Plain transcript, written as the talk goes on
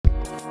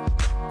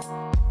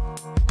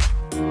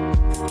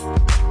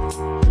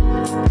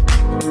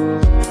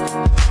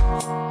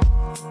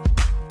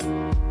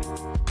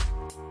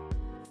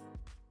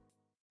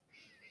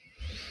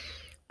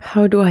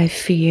How do I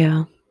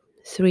feel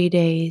 3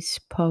 days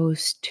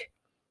post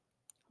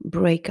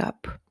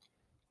breakup?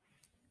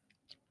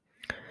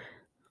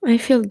 I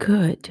feel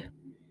good.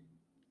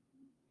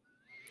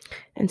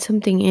 And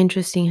something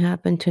interesting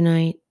happened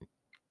tonight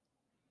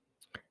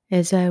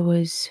as I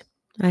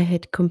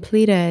had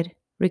completed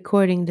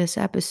recording this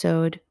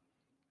episode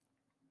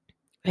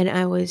and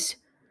I was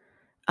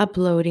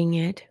uploading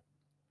it,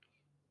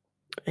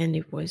 and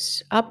it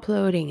was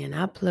uploading and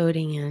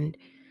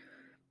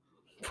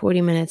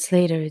 40 minutes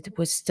later it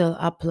was still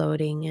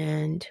uploading,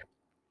 and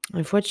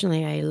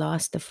unfortunately I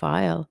lost the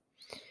file.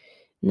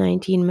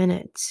 19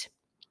 minutes.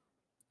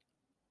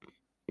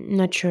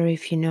 Not sure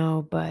if you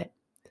know, but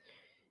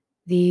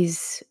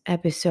these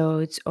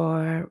episodes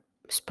are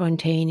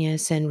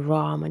spontaneous and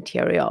raw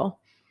material.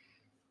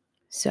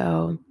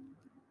 So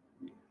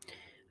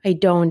I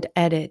don't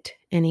edit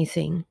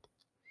anything.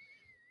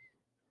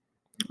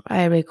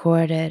 I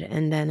record it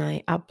and then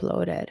I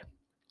upload it.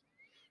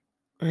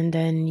 And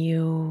then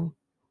you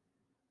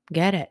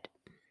get it.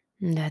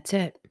 And that's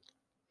it.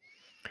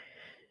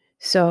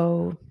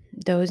 So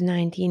those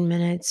 19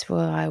 minutes,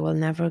 well, I will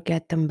never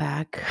get them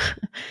back.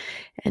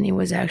 And it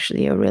was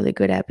actually a really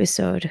good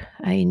episode.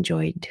 I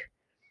enjoyed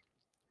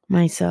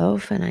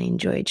myself and I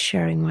enjoyed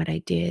sharing what I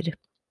did.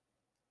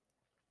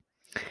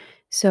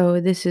 So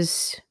this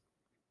is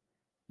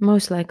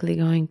most likely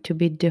going to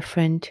be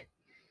different.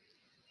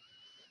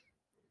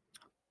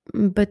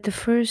 But the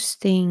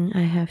first thing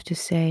I have to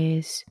say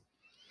is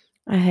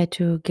I had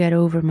to get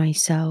over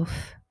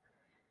myself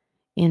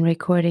in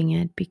recording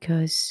it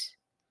because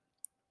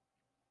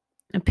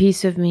a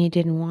piece of me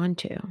didn't want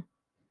to.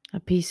 A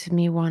piece of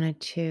me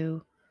want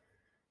to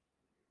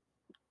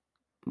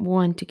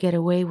get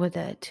away with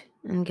it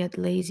and get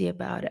lazy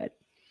about it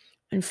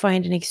and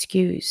find an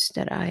excuse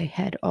that I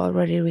had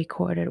already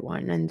recorded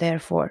one and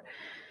therefore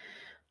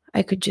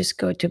I could just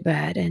go to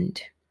bed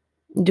and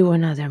do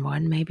another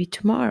one maybe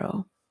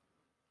tomorrow.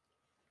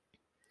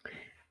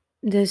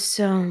 This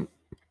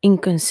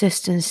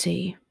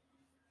inconsistency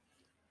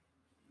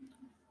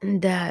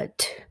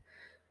that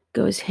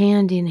goes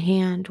hand in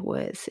hand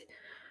with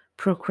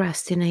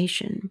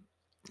procrastination.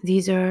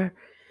 These are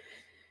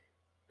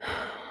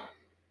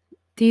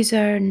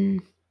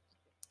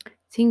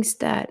things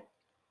that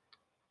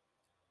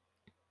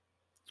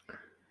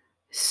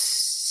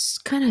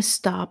kind of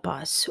stop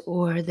us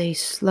or they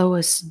slow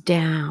us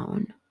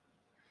down.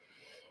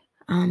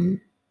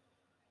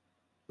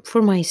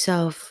 For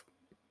myself,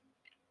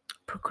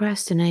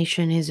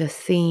 procrastination is a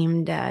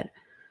theme that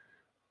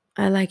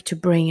I like to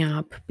bring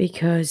up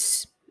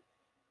because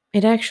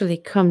it actually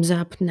comes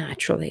up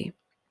naturally.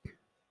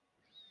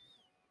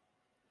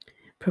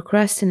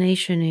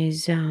 Procrastination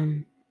is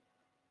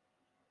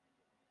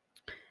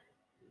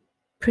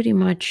pretty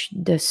much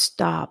the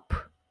stop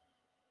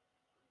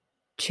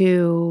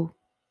to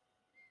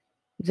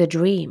the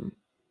dream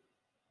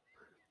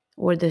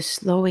or the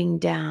slowing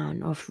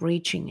down of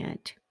reaching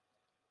it.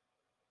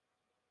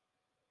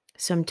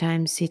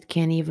 Sometimes it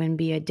can even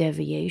be a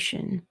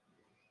deviation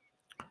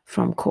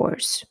from the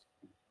course.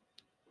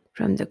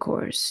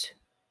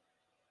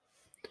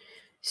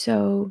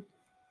 So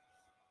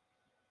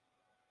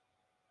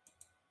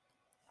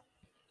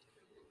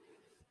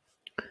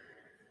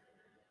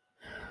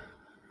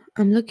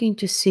I'm looking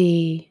to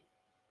see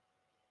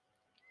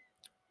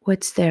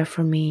what's there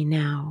for me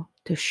now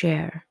to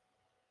share.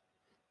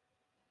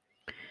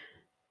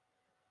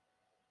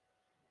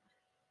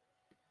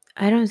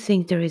 I don't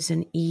think there is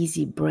an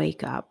easy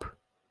breakup.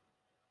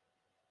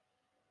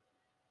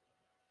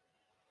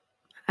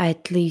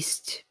 At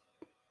least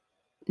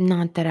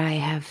not that I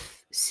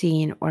have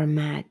seen or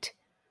met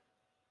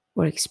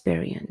or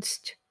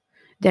experienced.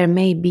 There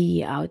may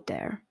be out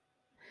there,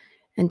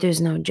 and there's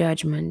no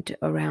judgment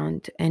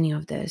around any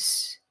of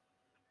this.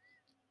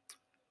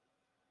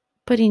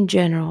 But in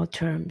general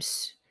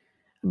terms,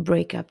 a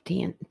breakup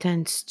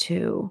tends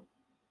to,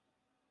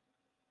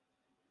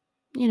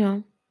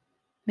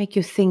 make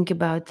you think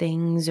about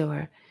things.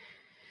 Or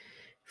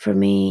for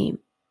me,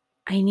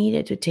 I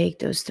needed to take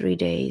those 3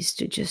 days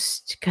to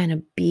just kind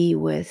of be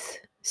with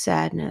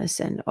sadness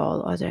and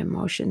all other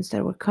emotions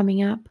that were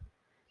coming up.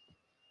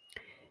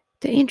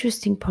 The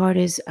interesting part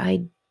is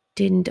I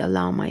didn't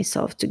allow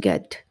myself to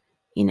get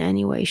in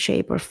any way,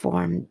 shape, or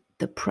form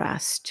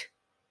depressed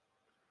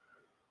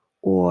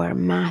or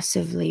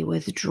massively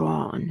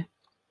withdrawn.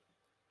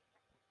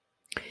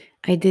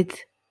 I did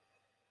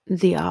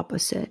the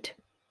opposite.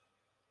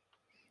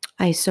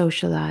 I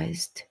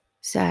socialized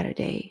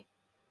Saturday.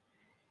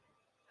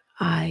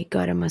 I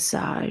got a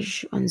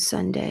massage on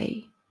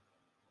Sunday.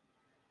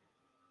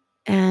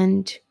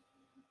 And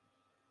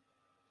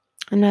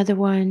another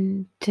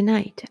one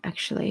tonight,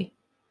 actually.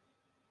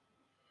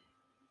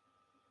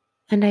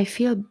 And I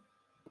feel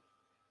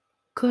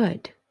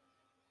good.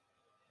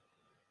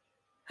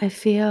 I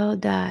feel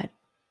that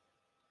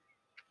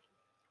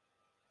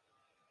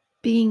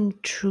being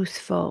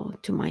truthful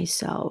to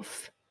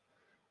myself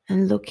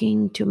and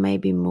looking to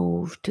maybe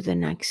move to the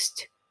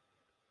next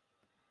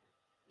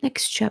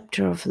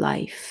chapter of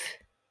life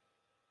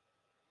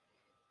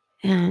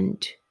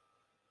and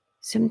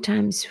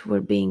Sometimes we're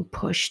being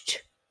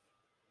pushed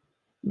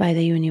by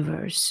the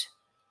universe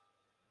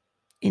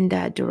in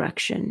that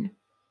direction.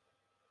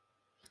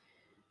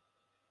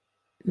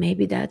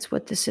 Maybe that's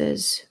what this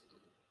is.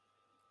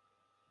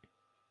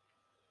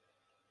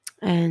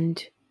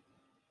 And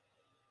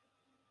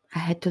I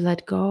had to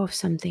let go of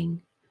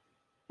something.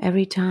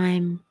 Every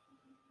time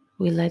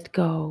we let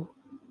go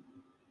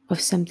of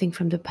something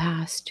from the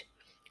past,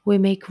 we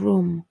make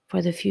room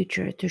for the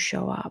future to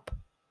show up.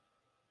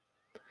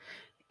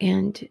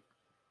 And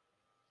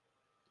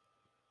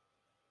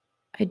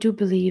I do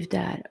believe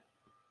that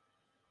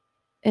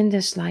in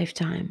this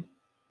lifetime,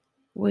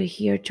 we're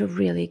here to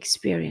really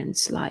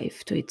experience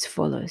life to its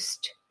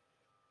fullest.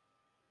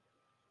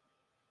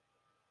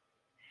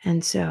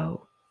 And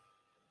so,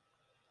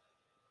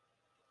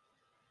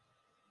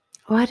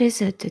 what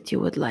is it that you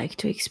would like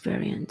to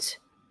experience?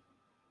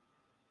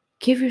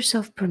 Give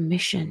yourself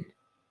permission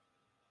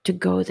to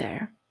go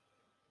there.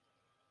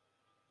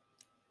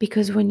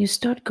 Because when you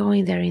start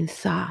going there in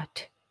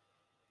thought,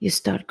 you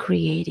start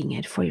creating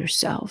it for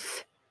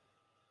yourself.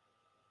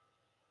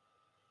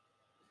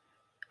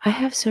 I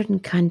have certain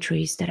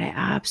countries that I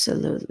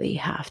absolutely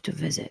have to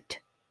visit.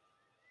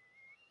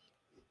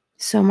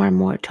 Some are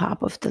more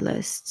top of the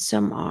list,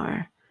 some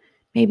are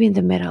maybe in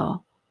the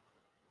middle,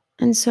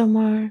 and some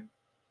are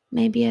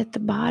maybe at the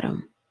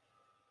bottom.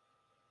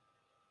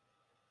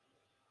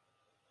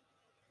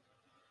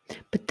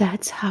 But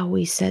that's how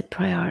we set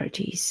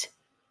priorities.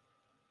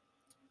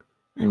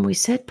 And we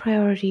set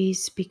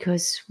priorities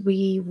because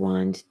we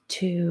want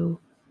to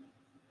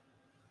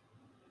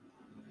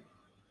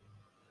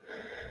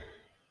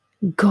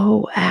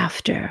go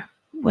after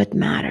what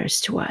matters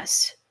to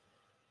us,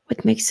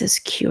 what makes us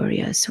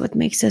curious, what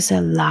makes us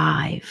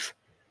alive,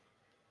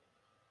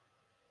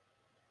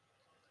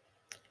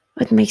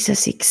 what makes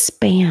us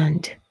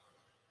expand.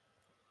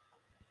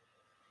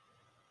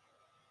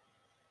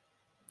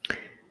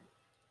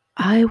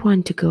 I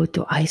want to go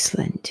to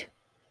Iceland.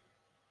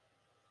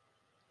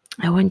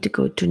 I want to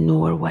go to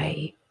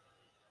Norway.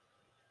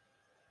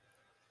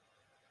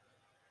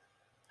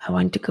 I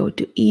want to go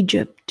to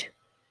Egypt.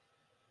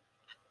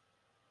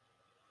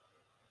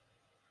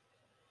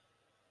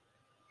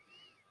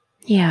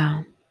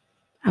 Yeah,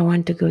 I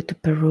want to go to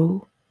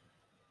Peru.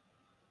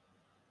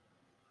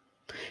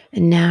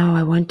 And now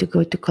I want to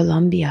go to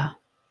Colombia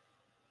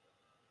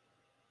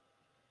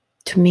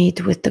to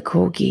meet with the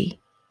Kogi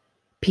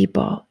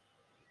people,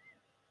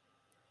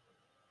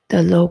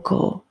 the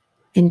local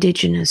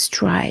indigenous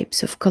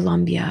tribes of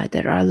Colombia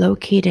that are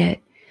located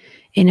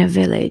in a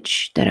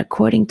village that,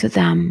 according to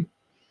them,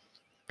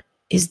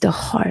 is the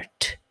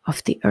heart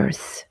of the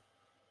earth.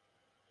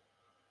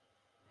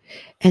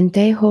 And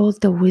they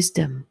hold the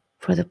wisdom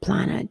for the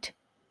planet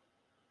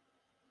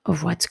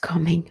of what's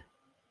coming.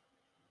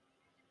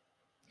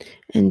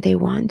 And they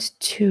want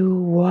to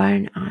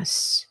warn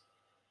us.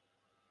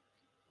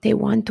 They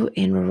want to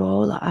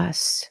enroll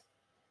us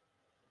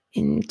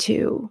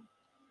into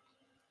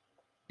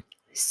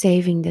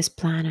saving this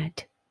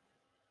planet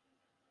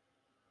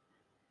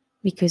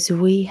because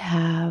we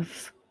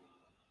have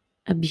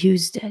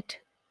abused it.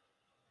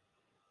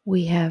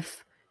 We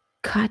have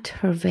cut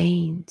her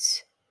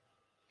veins.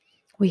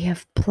 We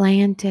have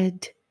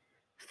planted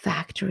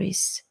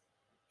factories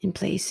in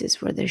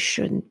places where there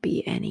shouldn't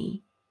be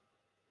any,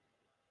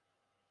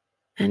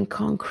 and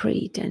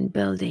concrete and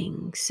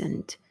buildings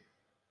and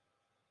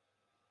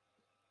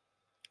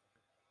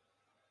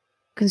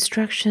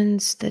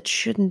constructions that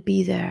shouldn't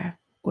be there,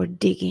 or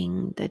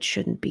digging that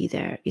shouldn't be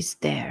there is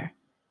there.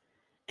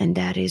 And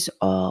that is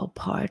all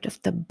part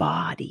of the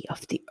body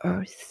of the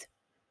earth.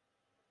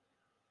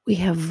 We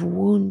have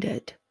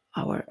wounded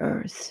our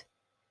earth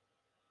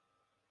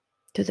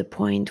to the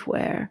point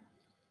where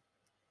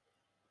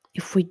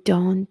if we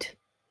don't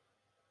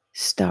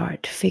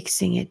start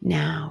fixing it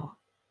now,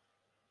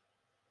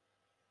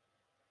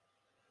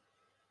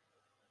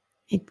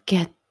 it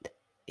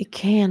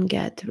can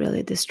get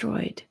really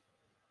destroyed.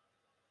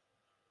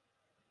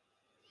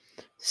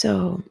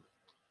 So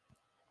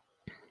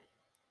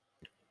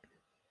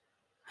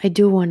I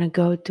do want to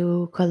go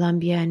to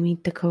Colombia and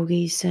meet the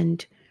Kogis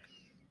and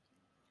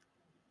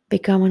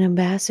become an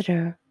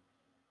ambassador.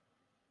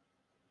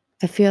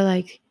 I feel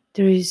like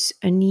there is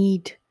a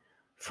need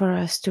for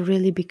us to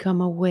really become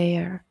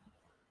aware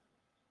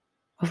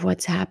of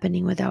what's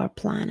happening with our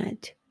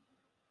planet.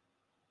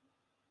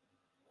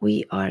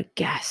 We are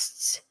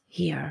guests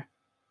here.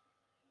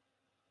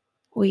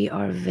 We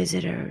are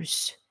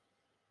visitors.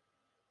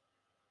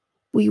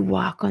 We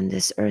walk on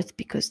this earth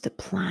because the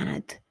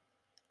planet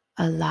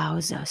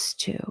allows us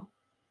to,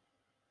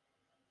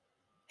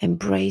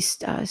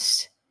 embraced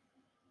us.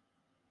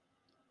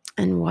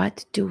 And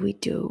what do we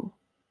do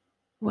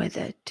with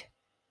it?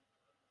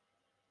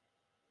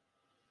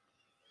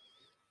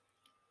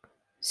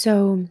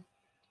 So,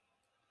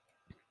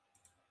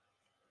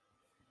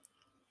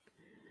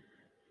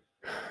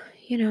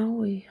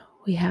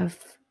 we have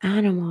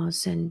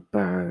animals and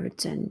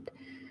birds and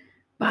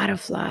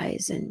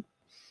butterflies and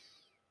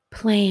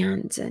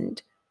plants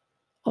and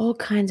all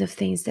kinds of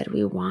things that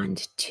we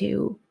want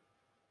to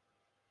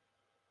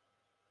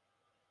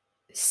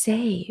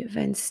save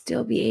and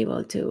still be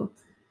able to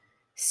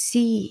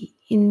see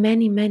in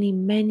many, many,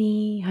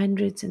 many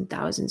hundreds and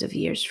thousands of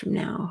years from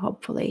now,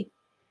 hopefully.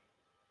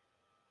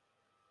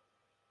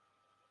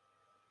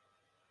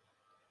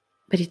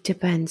 But it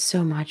depends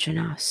so much on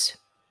us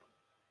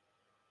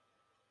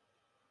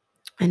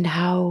and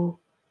how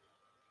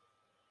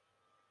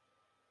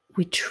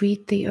we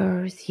treat the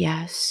earth,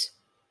 yes,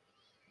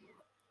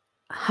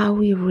 how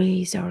we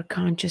raise our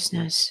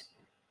consciousness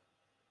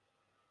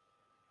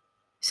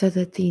so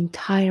that the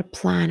entire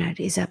planet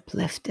is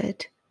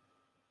uplifted.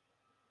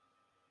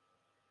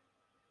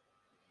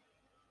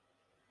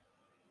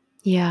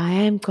 Yeah, I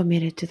am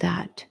committed to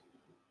that.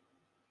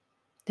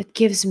 That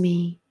gives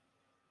me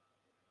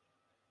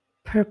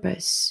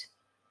purpose,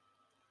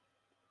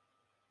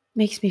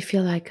 makes me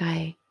feel like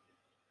I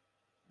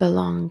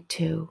belong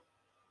to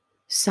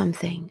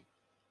something.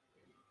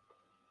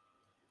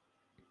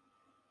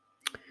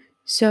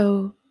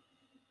 So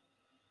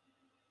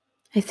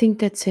I think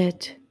that's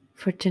it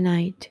for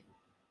tonight.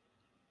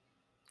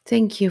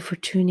 Thank you for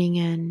tuning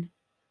in.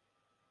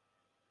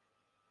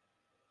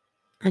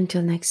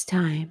 Until next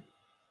time,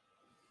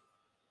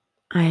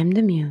 I am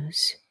the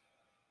Muse.